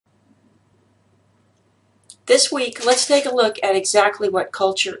This week, let's take a look at exactly what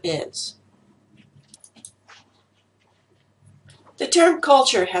culture is. The term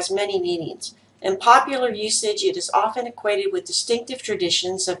culture has many meanings. In popular usage, it is often equated with distinctive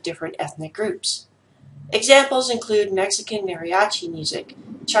traditions of different ethnic groups. Examples include Mexican mariachi music,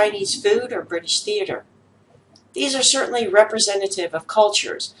 Chinese food, or British theater. These are certainly representative of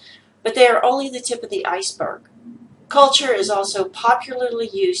cultures, but they are only the tip of the iceberg. Culture is also popularly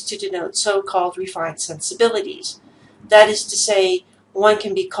used to denote so-called refined sensibilities. That is to say, one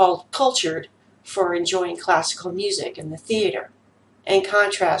can be called cultured for enjoying classical music in the theater, in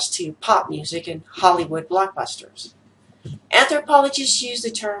contrast to pop music and Hollywood blockbusters. Anthropologists use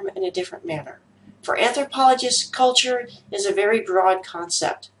the term in a different manner. For anthropologists, culture is a very broad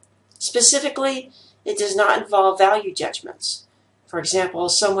concept. Specifically, it does not involve value judgments. For example,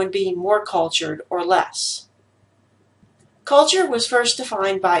 someone being more cultured or less. Culture was first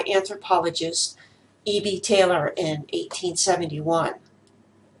defined by anthropologist E.B. Taylor in 1871.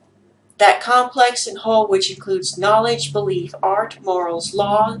 That complex and whole which includes knowledge, belief, art, morals,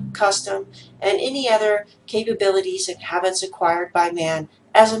 law, custom, and any other capabilities and habits acquired by man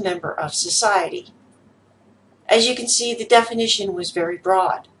as a member of society. As you can see, the definition was very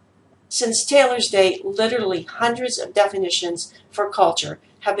broad. Since Taylor's day, literally hundreds of definitions for culture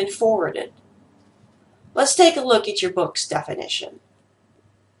have been forwarded. Let's take a look at your book's definition.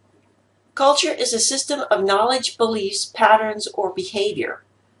 Culture is a system of knowledge, beliefs, patterns, or behavior,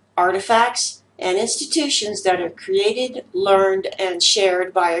 artifacts, and institutions that are created, learned, and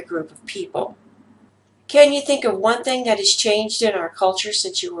shared by a group of people. Can you think of one thing that has changed in our culture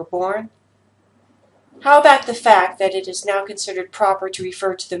since you were born? How about the fact that it is now considered proper to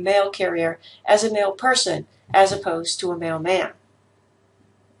refer to the mail carrier as a male person as opposed to a male man?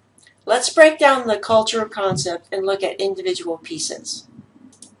 Let's break down the culture concept and look at individual pieces.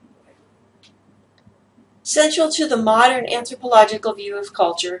 Central to the modern anthropological view of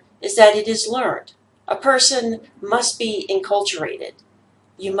culture is that it is learned. A person must be enculturated.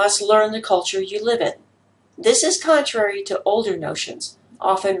 You must learn the culture you live in. This is contrary to older notions,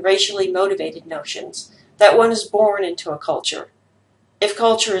 often racially motivated notions, that one is born into a culture. If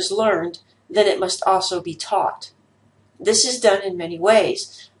culture is learned, then it must also be taught. This is done in many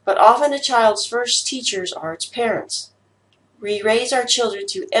ways, but often a child's first teachers are its parents. We raise our children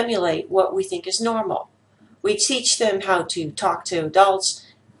to emulate what we think is normal. We teach them how to talk to adults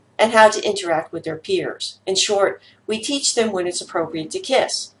and how to interact with their peers. In short, we teach them when it's appropriate to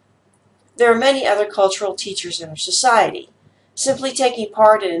kiss. There are many other cultural teachers in our society. Simply taking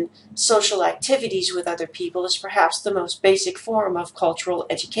part in social activities with other people is perhaps the most basic form of cultural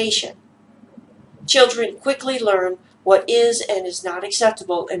education. Children quickly learn what is and is not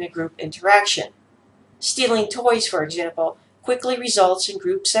acceptable in a group interaction. Stealing toys, for example, quickly results in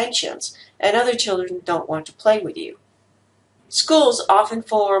group sanctions, and other children don't want to play with you. Schools often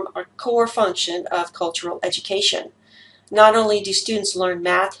form a core function of cultural education. Not only do students learn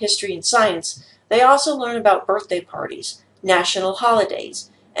math, history, and science, they also learn about birthday parties, national holidays,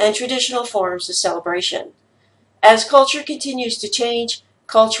 and traditional forms of celebration. As culture continues to change,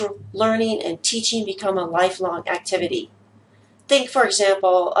 cultural learning and teaching become a lifelong activity. Think, for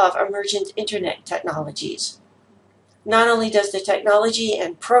example, of emergent internet technologies. Not only does the technology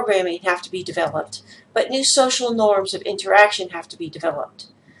and programming have to be developed, but new social norms of interaction have to be developed.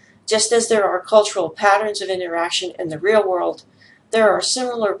 Just as there are cultural patterns of interaction in the real world, there are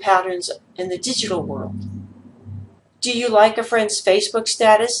similar patterns in the digital world. Do you like a friend's Facebook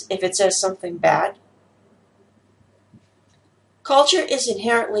status if it says something bad? Culture is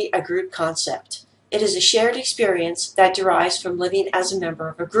inherently a group concept. It is a shared experience that derives from living as a member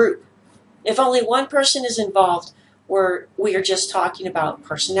of a group. If only one person is involved, we are just talking about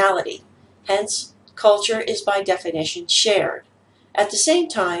personality. Hence, culture is by definition shared. At the same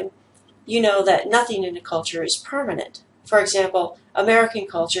time, you know that nothing in a culture is permanent. For example, American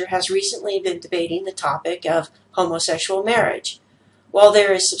culture has recently been debating the topic of homosexual marriage. While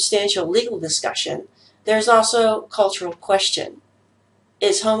there is substantial legal discussion, there is also cultural question.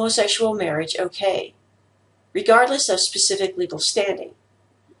 Is homosexual marriage okay? Regardless of specific legal standing.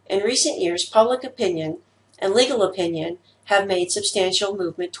 In recent years, public opinion and legal opinion have made substantial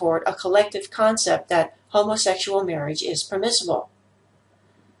movement toward a collective concept that homosexual marriage is permissible.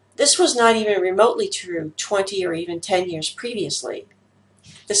 This was not even remotely true 20 or even 10 years previously.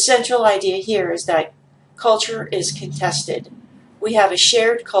 The central idea here is that culture is contested. We have a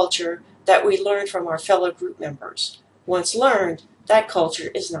shared culture that we learn from our fellow group members. Once learned, that culture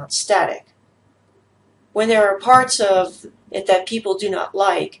is not static. When there are parts of it that people do not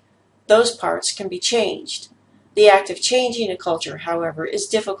like, those parts can be changed. The act of changing a culture, however, is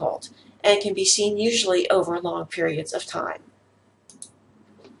difficult and can be seen usually over long periods of time.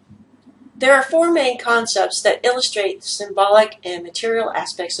 There are four main concepts that illustrate the symbolic and material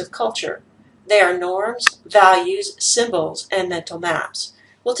aspects of culture. They are norms, values, symbols, and mental maps.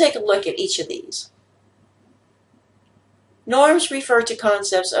 We'll take a look at each of these. Norms refer to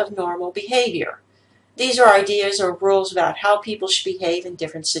concepts of normal behavior. These are ideas or rules about how people should behave in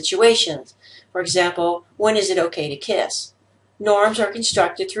different situations. For example, when is it okay to kiss? Norms are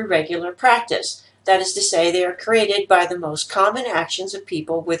constructed through regular practice. That is to say, they are created by the most common actions of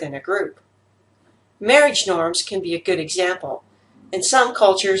people within a group. Marriage norms can be a good example. In some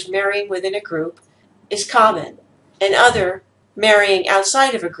cultures, marrying within a group is common. In other, marrying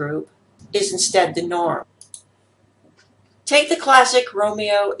outside of a group is instead the norm. Take the classic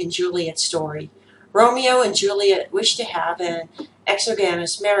Romeo and Juliet story. Romeo and Juliet wished to have an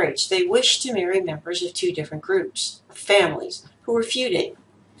exogamous marriage. They wished to marry members of two different groups, families, who were feuding.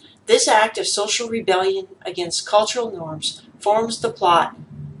 This act of social rebellion against cultural norms forms the plot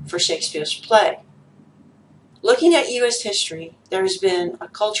for Shakespeare's play. Looking at U.S. history, there has been a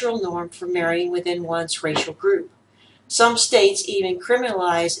cultural norm for marrying within one's racial group. Some states even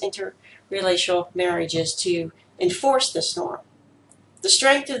criminalize interracial marriages to enforce this norm. The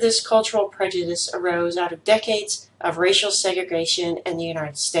strength of this cultural prejudice arose out of decades of racial segregation in the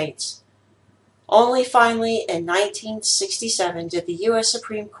United States. Only finally in 1967 did the U.S.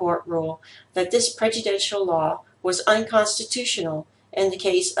 Supreme Court rule that this prejudicial law was unconstitutional in the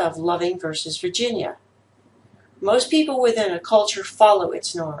case of Loving versus Virginia. Most people within a culture follow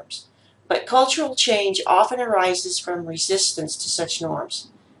its norms, but cultural change often arises from resistance to such norms.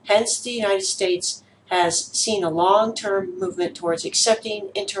 Hence, the United States has seen a long-term movement towards accepting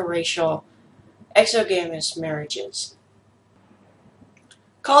interracial exogamous marriages.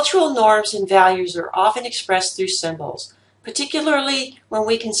 Cultural norms and values are often expressed through symbols, particularly when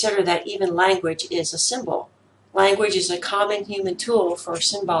we consider that even language is a symbol. Language is a common human tool for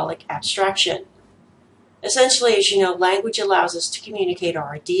symbolic abstraction. Essentially, as you know, language allows us to communicate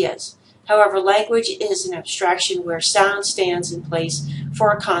our ideas. However, language is an abstraction where sound stands in place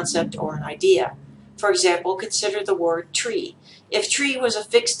for a concept or an idea. For example, consider the word tree. If tree was a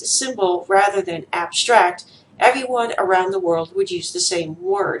fixed symbol rather than abstract, everyone around the world would use the same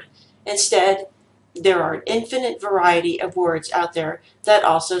word. Instead, there are an infinite variety of words out there that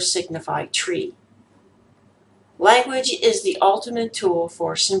also signify tree. Language is the ultimate tool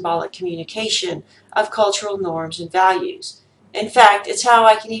for symbolic communication of cultural norms and values. In fact, it's how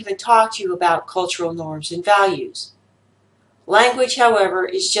I can even talk to you about cultural norms and values. Language, however,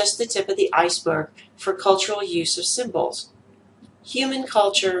 is just the tip of the iceberg for cultural use of symbols. Human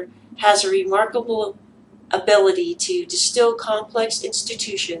culture has a remarkable ability to distill complex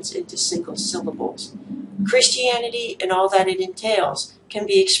institutions into single syllables. Christianity and all that it entails can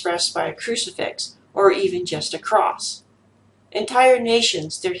be expressed by a crucifix or even just a cross. Entire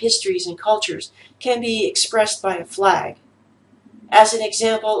nations, their histories and cultures can be expressed by a flag. As an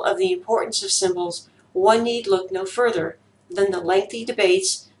example of the importance of symbols, one need look no further than the lengthy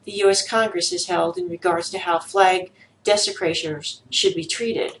debates the U.S. Congress has held in regards to how flag desecrators should be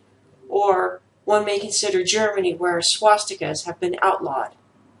treated, or one may consider Germany, where swastikas have been outlawed.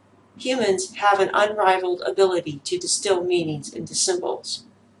 Humans have an unrivaled ability to distill meanings into symbols.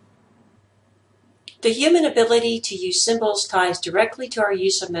 The human ability to use symbols ties directly to our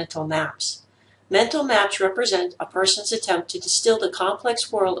use of mental maps. Mental maps represent a person's attempt to distill the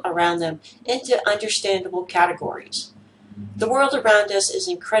complex world around them into understandable categories. The world around us is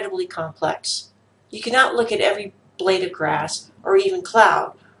incredibly complex. You cannot look at every blade of grass, or even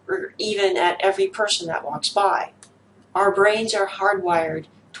cloud, or even at every person that walks by. Our brains are hardwired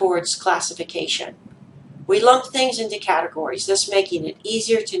towards classification. We lump things into categories, thus making it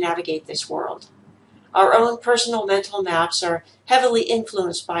easier to navigate this world. Our own personal mental maps are heavily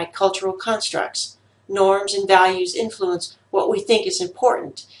influenced by cultural constructs. Norms and values influence what we think is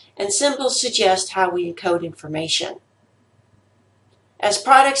important, and symbols suggest how we encode information. As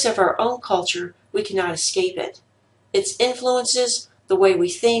products of our own culture, we cannot escape it. It influences the way we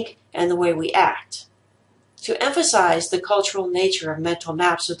think and the way we act. To emphasize the cultural nature of mental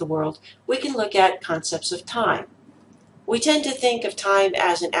maps of the world, we can look at concepts of time. We tend to think of time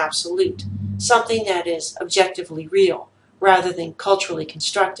as an absolute, something that is objectively real, rather than culturally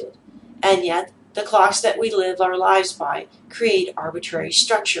constructed. And yet, the clocks that we live our lives by create arbitrary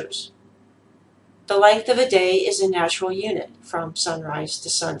structures. The length of a day is a natural unit, from sunrise to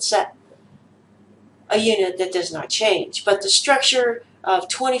sunset. A unit that does not change, but the structure of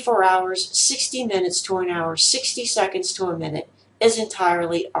 24 hours, 60 minutes to an hour, 60 seconds to a minute is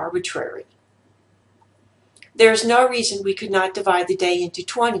entirely arbitrary. There is no reason we could not divide the day into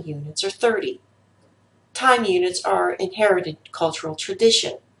 20 units or 30. Time units are inherited cultural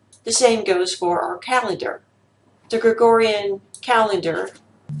tradition. The same goes for our calendar. The Gregorian calendar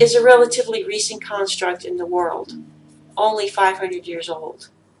is a relatively recent construct in the world, only 500 years old.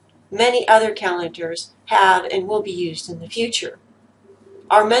 Many other calendars have and will be used in the future.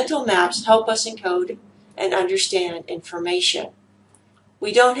 Our mental maps help us encode and understand information.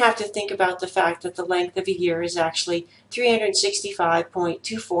 We don't have to think about the fact that the length of a year is actually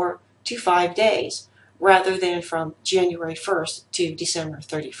 365.2425 days, rather than from January 1st to December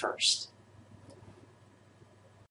 31st.